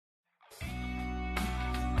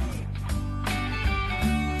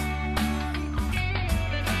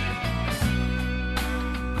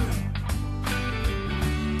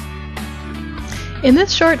In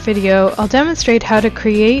this short video, I'll demonstrate how to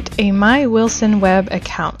create a My WilsonWeb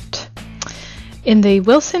account. In the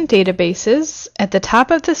Wilson databases, at the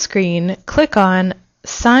top of the screen, click on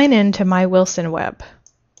Sign in to My WilsonWeb.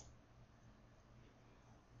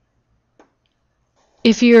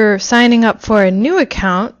 If you're signing up for a new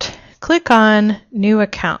account, click on New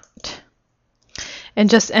Account. And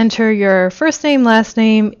just enter your first name, last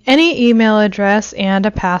name, any email address, and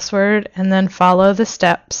a password, and then follow the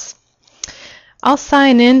steps. I'll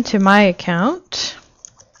sign in to my account.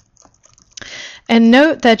 And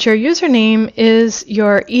note that your username is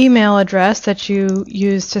your email address that you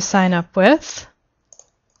use to sign up with.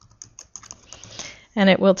 And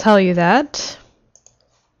it will tell you that.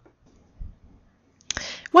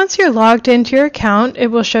 Once you're logged into your account, it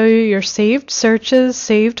will show you your saved searches,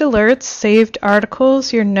 saved alerts, saved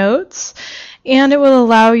articles, your notes, and it will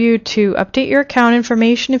allow you to update your account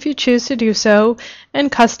information if you choose to do so,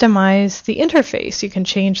 and customize the interface. You can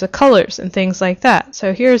change the colors and things like that.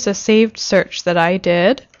 So here's a saved search that I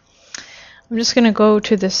did. I'm just going to go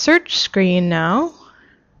to the search screen now.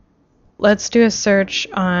 Let's do a search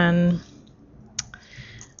on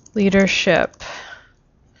leadership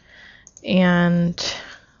and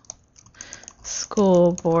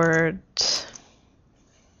school board.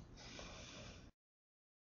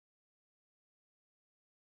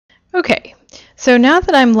 Okay, so now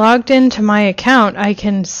that I'm logged into my account, I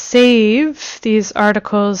can save these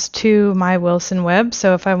articles to My WilsonWeb.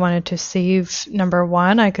 So if I wanted to save number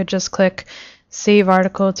 1, I could just click Save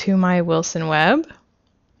Article to My WilsonWeb.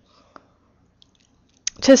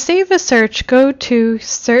 To save a search, go to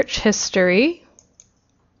Search History.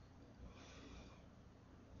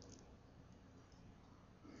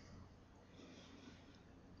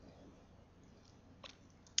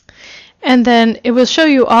 And then it will show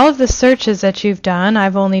you all of the searches that you've done.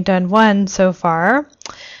 I've only done 1 so far.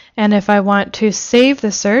 And if I want to save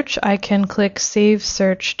the search, I can click Save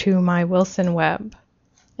Search to My WilsonWeb.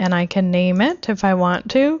 And I can name it if I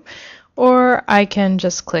want to, or I can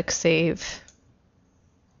just click Save.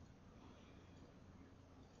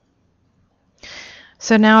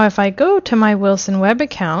 So now if I go to my WilsonWeb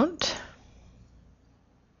account,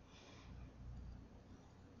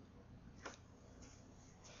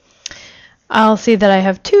 I'll see that I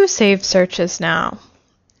have 2 saved searches now,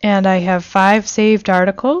 and I have 5 saved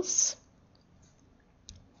articles,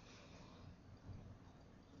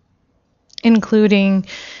 including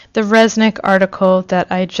the Resnick article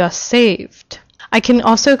that I just saved. I can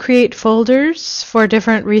also create folders for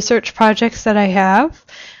different research projects that I have.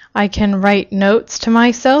 I can write notes to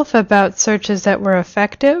myself about searches that were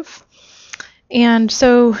effective. And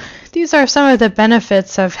so these are some of the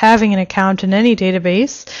benefits of having an account in any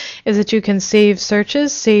database, is that you can save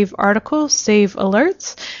searches, save articles, save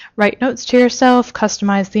alerts, write notes to yourself,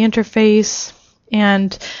 customize the interface,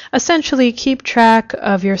 and essentially keep track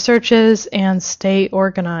of your searches and stay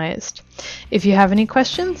organized. If you have any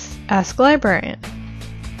questions, ask a librarian.